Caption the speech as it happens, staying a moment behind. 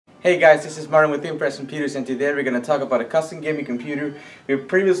Hey guys, this is Martin with Impress Computers, and today we're going to talk about a custom gaming computer. We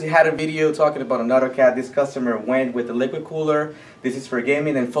previously had a video talking about an AutoCAD. This customer went with the liquid cooler. This is for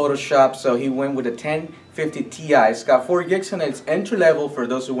gaming and Photoshop, so he went with a 1050 Ti. It's got 4 gigs on it. It's entry level for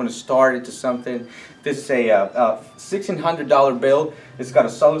those who want to start into something. This is a $1,600 build. It's got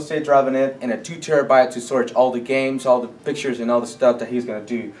a solid state drive in it and a 2 terabyte to storage all the games, all the pictures, and all the stuff that he's going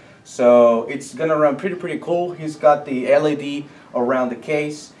to do. So it's going to run pretty cool. He's got the LED around the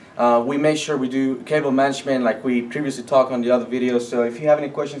case. We make sure we do cable management like we previously talked on the other videos. So if you have any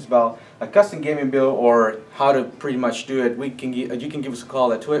questions about a custom gaming build or how to pretty much do it, you can give us a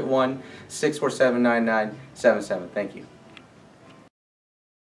call at 281-647-9977. Thank you.